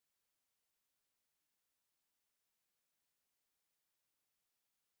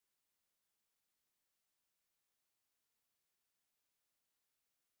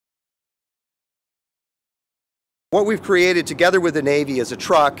What we've created together with the Navy is a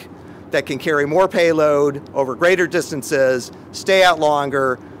truck that can carry more payload over greater distances, stay out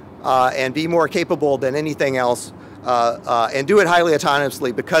longer, and be more capable than anything else, and do it highly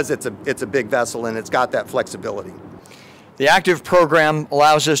autonomously because it's a big vessel and it's got that flexibility. The ACTUV program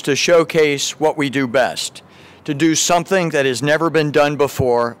allows us to showcase what we do best, to do something that has never been done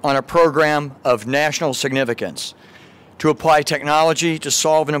before on a program of national significance, to apply technology to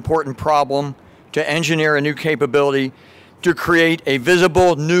solve an important problem, to engineer a new capability, to create a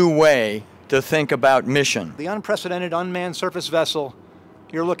visible new way to think about mission. The unprecedented unmanned surface vessel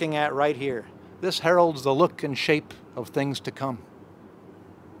you're looking at right here. This heralds the look and shape of things to come.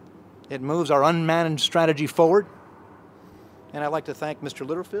 It moves our unmanned strategy forward, and I'd like to thank Mr.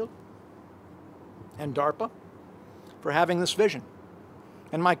 Litterfield and DARPA for having this vision,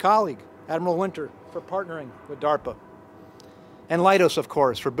 and my colleague, Admiral Winter, for partnering with DARPA, and Leidos, of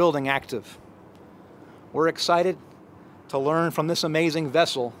course, for building ACTUV. We're excited to learn from this amazing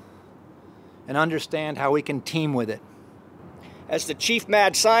vessel and understand how we can team with it. As the chief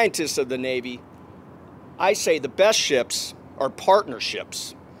mad scientist of the Navy, I say the best ships are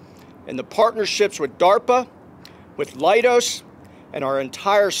partnerships. And the partnerships with DARPA, with Leidos, and our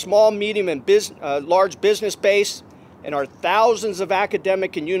entire small, medium, and large business base, and our thousands of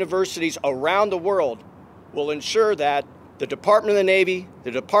academic and universities around the world will ensure that the Department of the Navy,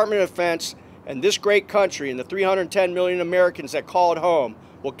 the Department of Defense, and this great country and the 310 million Americans that call it home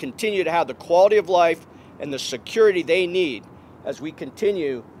will continue to have the quality of life and the security they need as we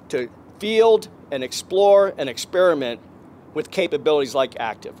continue to field and explore and experiment with capabilities like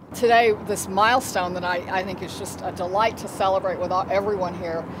ACTUV. Today, this milestone that I think is just a delight to celebrate with everyone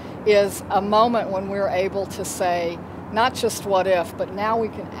here is a moment when we're able to say, not just what if, but now we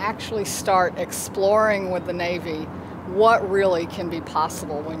can actually start exploring with the Navy what really can be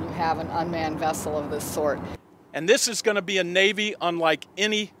possible when you have an unmanned vessel of this sort. And this is going to be a Navy unlike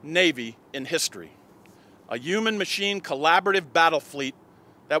any Navy in history. A human-machine collaborative battle fleet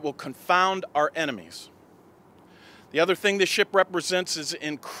that will confound our enemies. The other thing this ship represents is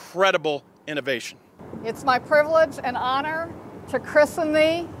incredible innovation. It's my privilege and honor to christen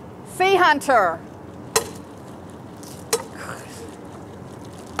the Sea Hunter.